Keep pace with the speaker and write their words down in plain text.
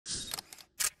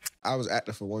I was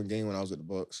active for one game when I was with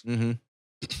the Bucs. Mm-hmm.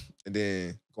 And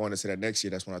then going into that next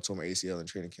year, that's when I tore my ACL in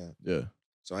training camp. Yeah.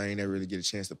 So I ain't never really get a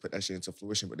chance to put that shit into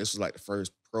fruition. But this was like the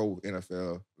first pro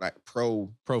NFL, like pro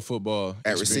football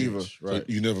at receiver. Right. So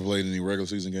you never played any regular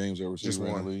season games or Just receiver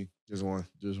in one. the league? Just one.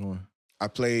 Just one. I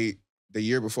played the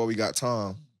year before we got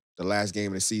Tom, the last game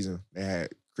of the season. They had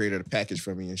created a package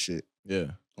for me and shit.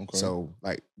 Yeah. Okay. So,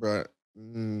 like, bro,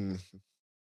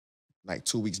 like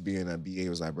 2 weeks being a BA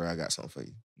was like, bro, I got something for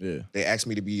you. Yeah. They asked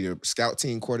me to be the scout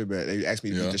team quarterback. They asked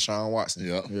me to be Deshaun Watson.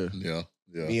 Yeah.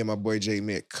 Me and my boy J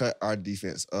Mick cut our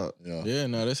defense up. Yeah,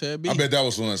 no, that's how it be. I bet that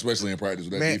was fun, especially in practice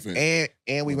with that defense.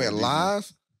 And we went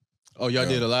live. Oh, y'all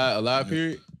did a live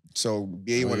period? So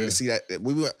BA wanted to see that.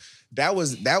 That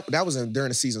was during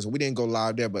the season, so we didn't go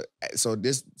live there. But so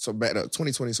back to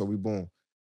 2020, so we boom.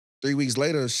 3 weeks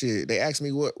later, shit, they asked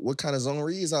me what kind of zone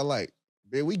reads I like.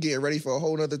 Man, we getting ready for a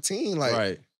whole nother team. Like,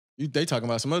 right. They talking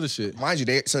about some other shit. Mind you,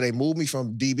 they moved me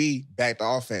from DB back to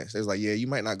offense. They was like, yeah, you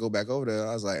might not go back over there.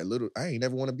 I was like, I ain't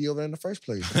never want to be over there in the first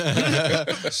place.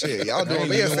 Shit, y'all doing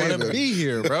me a favor. I want to be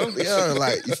here, bro. Yeah,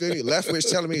 like, you feel me? Leftwich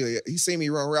telling me, he seen me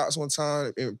run routes one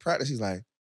time in practice. He's like,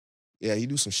 yeah, you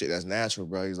do some shit that's natural,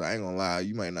 bro. He's like, I ain't gonna lie,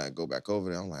 you might not go back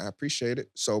over there. I'm like, I appreciate it.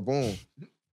 So boom,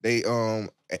 they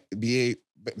BA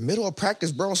middle of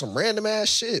practice, bro, some random ass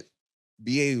shit.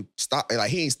 BA stopped,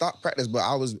 like he ain't stopped practice, but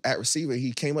I was at receiver.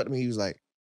 He came up to me, he was like,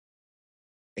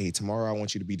 hey, tomorrow I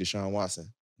want you to be Deshaun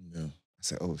Watson. Yeah. I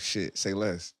said, oh shit, say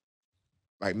less.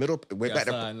 Like went back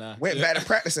to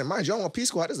practice, and mind you, I'm on Peace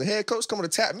Squad. There's a head coach coming to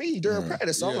tap me during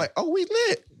practice. So I'm like, oh, we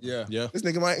lit. Yeah. This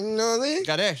nigga might, you know what I mean?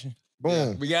 Got action. Boom.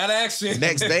 Yeah, we got action.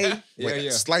 Next day,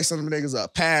 slicing them niggas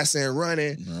up, passing,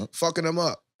 running, fucking them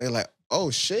up. They're like,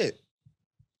 oh shit.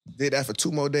 Did that for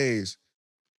 2 more days.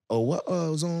 Oh, what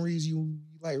zone reads you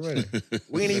like running?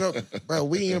 we ain't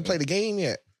even play the game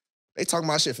yet. They talking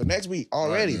about shit for next week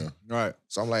already. Right.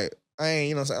 So I'm like, I ain't,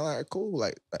 you know what I'm saying? I'm like, cool.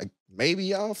 Like maybe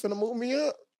y'all finna move me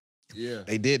up. Yeah.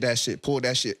 They did that shit, pulled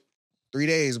that shit. 3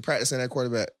 days of practicing that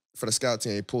quarterback for the scout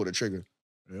team, they pulled the trigger.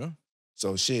 Yeah.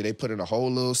 So shit, they put in a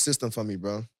whole little system for me,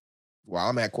 bro. While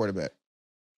I'm at quarterback.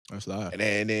 That's live.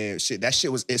 And then shit, that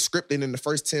shit was scripted in the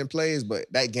first 10 plays,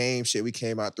 but that game shit, we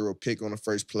came out through a pick on the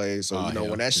first play. So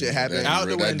when that shit happened, out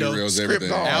the window, script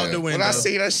gone. Out the window. When I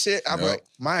see that shit, I'm like,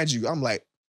 mind you, I'm like,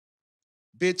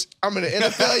 bitch, I'm in the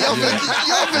NFL. Y'all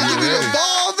finna give me the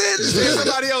ball, bitch.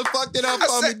 Somebody else fucked it up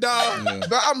for me, dog.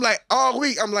 But I'm like, all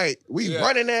week, I'm like, we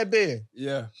running that bit.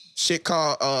 Yeah. Shit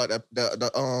called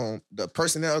the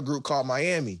personnel group called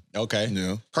Miami. Okay.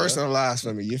 Yeah. Personalized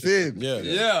for me. You feel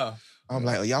me? Yeah. I'm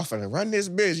like, oh, y'all finna run this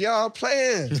bitch. Y'all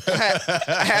playing.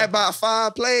 I had about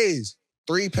 5 plays.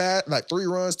 3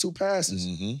 runs, 2 passes.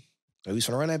 Mm-hmm. And we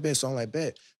finna run that bitch. So I'm like,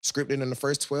 bet. Scripted in the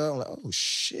first 12. I'm like, oh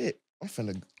shit. I'm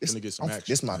finna get some action.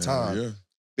 This my time. Yeah.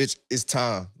 Bitch, it's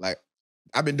time. Like,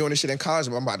 I've been doing this shit in college,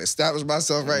 but I'm about to establish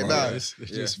myself right now.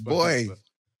 Boy,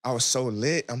 I was so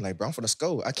lit. I'm like, bro, I'm finna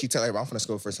score. I keep telling everybody, I'm finna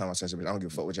score first time I say something. I don't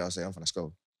give a fuck what y'all say. I'm finna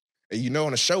score. And you know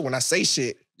on the show, when I say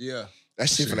shit, that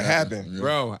shit finna happen. Yeah.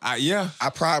 Bro,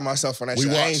 I pride myself on that shit.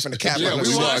 I ain't finna cap Yeah, on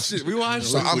we watched it. We watched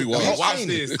so it. watch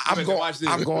this.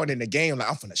 I'm going in the game like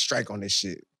I'm finna strike on this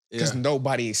shit. Because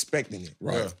nobody expecting it.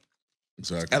 Right. Yeah.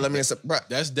 Exactly. Elements of, bro,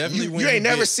 that's definitely when you ain't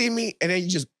never see me and then you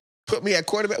just put me at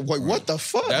quarterback. Like, what the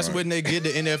fuck? That's when they get the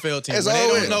NFL team. It's When they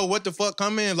over. don't know what the fuck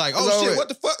come in. Like, It's oh shit, over. what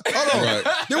the fuck? Hold on.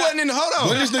 They wasn't in the, hold on.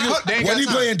 When this nigga, when he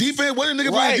playing defense, when the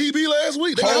nigga Right. playing DB last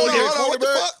week? They Hold got on, a what the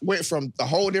quarterback. fuck? Went from a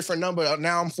whole different number.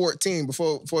 Now I'm 14.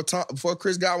 Before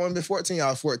Chris got one, been 14, I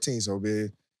was 14. So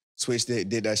big. Switched it,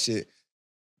 did that shit.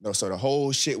 No, so the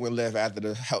whole shit went left after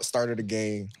the start of the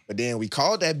game. But then we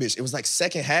called that bitch. It was like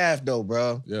second half though,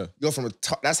 bro. Yeah. You go from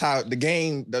that's how the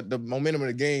game, the momentum of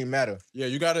the game matter. Yeah,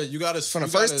 you gotta From the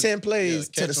first 10 plays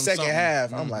to the second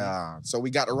half, I'm like, Mm-hmm. so we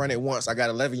got to run it once. I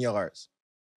got 11 yards.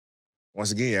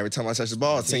 Once again, every time I touch the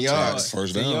ball, 10 yards.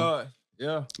 First down.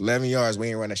 Yeah. 11 yards, we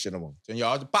ain't run that shit no more. 10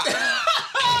 yards, pop.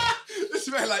 This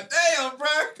man like, damn, bro,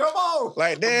 come on.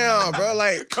 Like, damn, bro,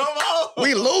 like, Come on.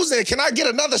 we losing. Can I get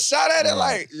another shot at it?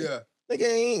 Like, Yeah. nigga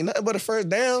ain't nothing but a first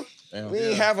down. Damn. We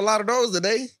ain't have a lot of those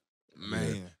today.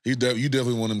 Man. You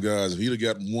definitely one of them guys. If he'd have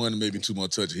got 1, maybe 2 more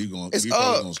touches, he probably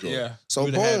up. gonna score. Yeah. So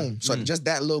Would've had- boom. So just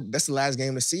that's the last game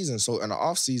of the season. So in the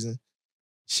off season,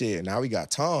 shit, now we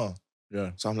got Tom.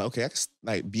 Yeah. So I'm like, okay,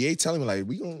 BA telling me like,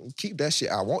 we gonna keep that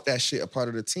shit. I want that shit a part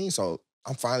of the team. So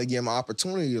I'm finally getting my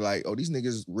opportunity. Like, oh, these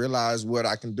niggas realize what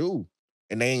I can do.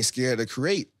 And they ain't scared to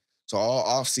create. So all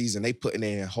off season, they putting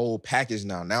in a whole package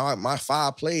now. Now my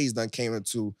 5 plays done came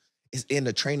into, it's in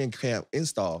the training camp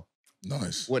install.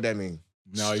 Nice. What that mean?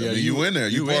 No, I yeah, mean, you in there.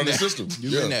 You part of the system. You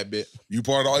Yeah. in that bit. You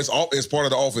part of it's part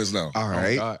of the offense now. All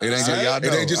right. God. It ain't, So y'all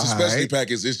it ain't just a know. specialty All right.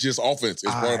 package. It's just offense.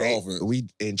 It's part of the All right. offense. We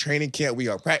in training camp, we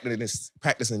are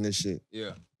practicing this shit.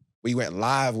 Yeah. We went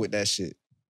live with that shit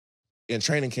in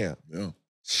training camp. Yeah.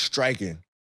 Striking.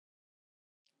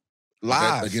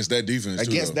 Live. Against that defense, too,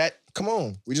 Against though. that. Come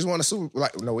on. We just won a Super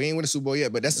no, we ain't win a Super Bowl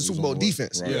yet, but that's the It was Super Bowl on the way.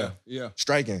 defense. Right. Yeah.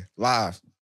 Striking. Live.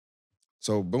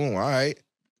 So boom, all right.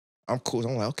 I'm cool.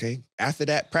 I'm like, okay. After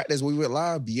that practice, we went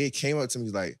live. BA came up to me,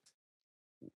 he's like,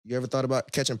 you ever thought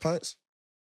about catching punts?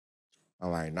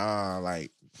 I'm like, nah,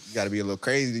 like, you gotta be a little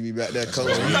crazy to be back there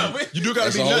coaching. You do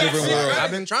gotta That's be a whole nuts. different world.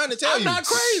 I've been trying to tell I'm you. not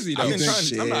crazy though. I've been He trying thinks-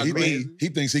 to. I'm not he crazy. be- He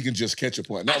thinks he can just catch a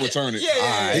punt, not return it.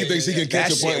 Yeah. He thinks he can That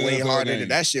catch a punt. shit in way the harder game. than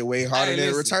that shit way harder Hey, than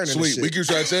listen. returning. Sweet. The We shit. keep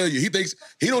trying to tell you.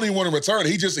 He don't even want to return it.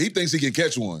 He thinks he can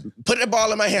catch one. Put the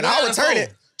ball in my hand. I'll return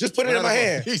it. Just put it in my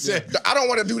hand. He said, I don't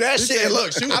want to do that shit. said,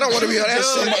 Look, I don't want to be on that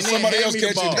shoot the shit. judge. Somebody hand else me the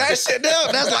catch ball. it. That shit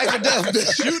there, that's life or death.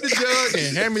 bitch. shoot the judge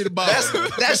and hand me the ball.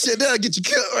 That shit there get you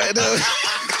killed right there.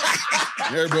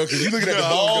 Yeah, bro, because you looking at the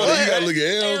ball, and you got to look at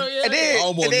him. And then,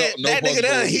 Almost and then no that nigga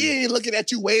there, possibility. he ain't looking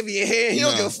at you waving your hand. He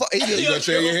don't Nah. give a fuck. He You just got to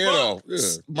tear your head off. Yeah.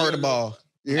 murder ball.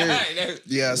 You hear me?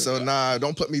 Yeah, so nah,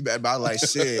 don't put me back. But I was like,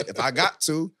 shit, if I got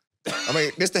to, I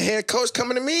mean, this the head coach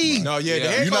coming to me. No, yeah, Yeah. the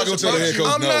head You're not coach going to tell the head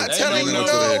coach I'm no. not telling You're you not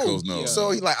gonna tell the head no. coach no. Yeah.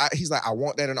 So he's like, I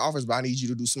want that in the office, but I need you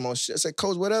to do some more shit. I said,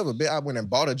 coach, whatever. Bitch, I went and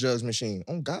bought a jugs machine.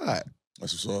 Oh God.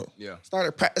 That's what's up. Yeah.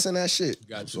 Started practicing that shit.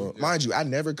 Got you. Mind you, I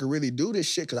never could really do this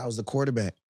shit because I was the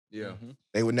quarterback. Yeah.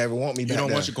 They would never want me You back don't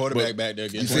there. want your quarterback But back there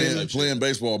getting Playing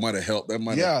baseball might have helped. That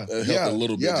might Yeah, have helped yeah, a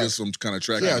little bit, yeah. just from kind of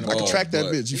tracking Yeah, the I ball. can track that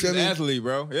but- bitch. You He's feel an me? athlete,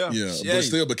 bro. Yeah.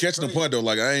 Yeah, but catching the punt though,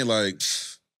 like I ain't like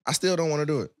I still don't want to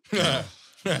do it.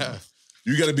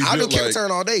 you got to be I'll do built kick like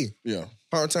return all day. yeah.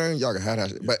 Punt return, y'all can have that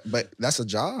shit. But that's a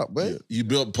job, but Yeah. You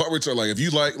build punt return. Like if you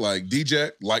like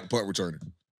DJ, like punt returning.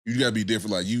 You gotta be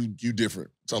different. Like you different.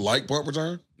 To like punt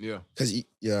return, Yeah. because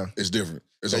yeah. it's different.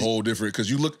 It's a Cause- whole different because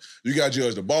you gotta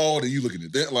judge the ball, then you looking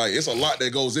at that. Like it's a lot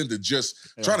that goes into just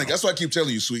trying to. That's why I keep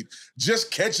telling you, sweet. Just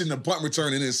catching the punt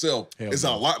return in itself is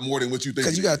a lot more than what you think.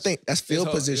 Because you it gotta is. think that's field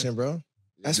hard, position, bro.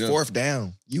 That's Yeah. fourth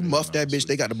down. You muff that bitch,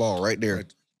 they got the ball right there.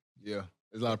 Right. Yeah.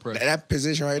 There's a lot of pressure. That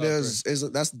position right there is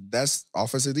that's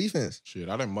offensive defense. Shit,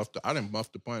 I didn't muff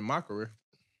the punt in my career.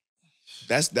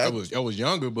 That I was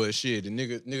younger, but shit, the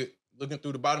nigga looking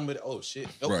through the bottom of the shit.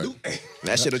 Oh, Right. dude.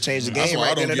 that should have changed the That's game why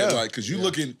right I don't then and get there. like because you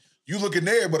looking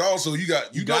there, but also you know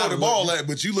gotta where the ball look. at,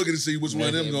 but you looking to see which one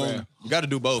of them Yeah, going. bruh. You got to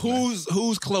do both. man.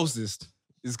 Who's closest?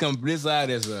 It's coming this side,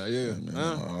 that side. Yeah.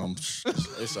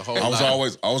 It's a whole. I was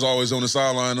lot. always on the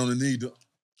sideline on the knee.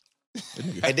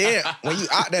 And then when you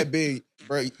out that big,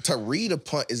 bro, to read a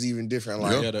punt is even different.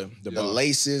 Like Yeah, the the ball.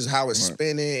 laces, how it's Right.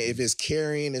 spinning, if it's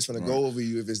carrying, it's gonna Right. go over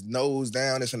you. If it's nose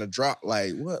down, it's gonna drop.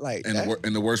 Like what? Like And that?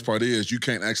 and the worst part is you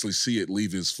can't actually see it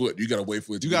leave his foot. You gotta wait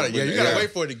for it. To You gotta, get up in you the gotta air.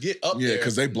 wait for it to get up Yeah, there.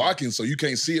 because they blocking, so you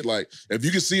can't see it. Like if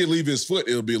you can see it leave his foot,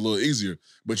 it'll be a little easier.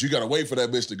 But you gotta wait for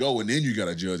that bitch to go, and then you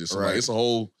gotta judge it. So like, Right. it's a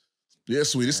whole. Yeah,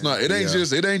 sweet. It's not. It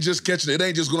ain't just catching. It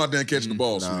ain't just going out there and catching the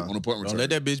ball. Sweet Nah. on the punt Don't return. let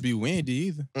that bitch be windy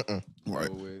either. Right.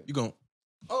 You gon'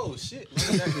 oh shit.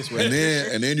 Let me back this way.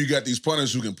 And then you got these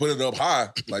punters who can put it up high.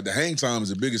 Like the hang time is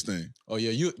the biggest thing. Oh yeah,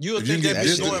 you'll If you think can that get bitch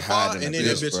distant, going higher far, than and that then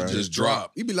that bitch, bitch bro. will just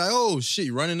drop. You be like, oh shit,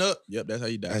 you running up. Yep, that's how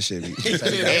you die. that shit be. That's how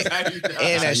you die.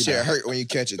 and that shit hurt when you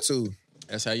catch it too.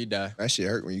 That's how you die. That shit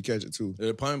hurt when you catch it too.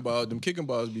 The punt ball, them kicking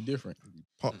balls be different.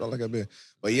 Pumped up like a bit.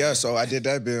 But yeah, so I did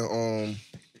that bit.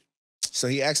 So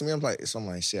he asked me, I'm like,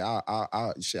 shit,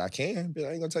 I can, but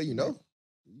I ain't gonna tell you no.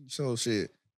 So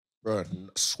shit, bro,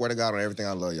 swear to God on everything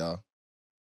I love, y'all.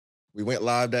 We went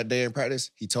live that day in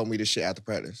practice. He told me this shit after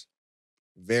practice.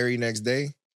 Very next day,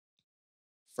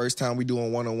 first time we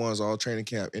doing one-on-ones all training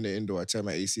camp in the indoor. I tear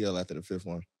my ACL after the fifth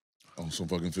one. On some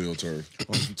fucking field turf.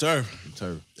 On some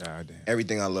turf. God damn.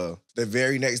 Everything I love. The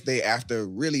very next day after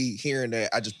really hearing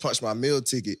that, I just punched my meal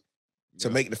ticket to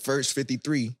make the first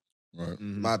 53. Right.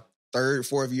 My third,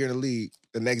 fourth year in the league.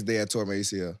 The next day I tore my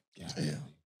ACL.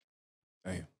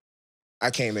 Damn. I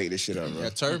can't make this shit up, bro.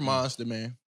 That turf monster,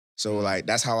 man. So like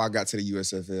that's how I got to the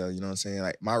USFL. You know what I'm saying?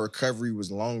 Like my recovery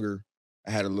was longer.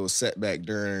 I had a little setback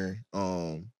during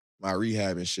my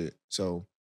rehab and shit. So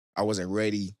I wasn't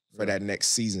ready for that next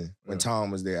season when Tom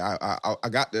was there. I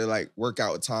got to like work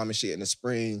out with Tom and shit in the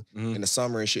spring, in the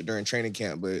summer and shit during training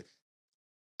camp, but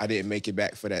I didn't make it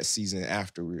back for that season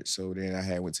afterwards. So then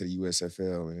I went to the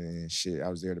USFL and then shit, I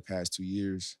was there the past 2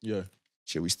 years. Yeah.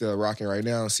 Shit, we still rocking right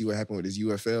now. See what happened with this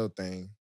UFL thing.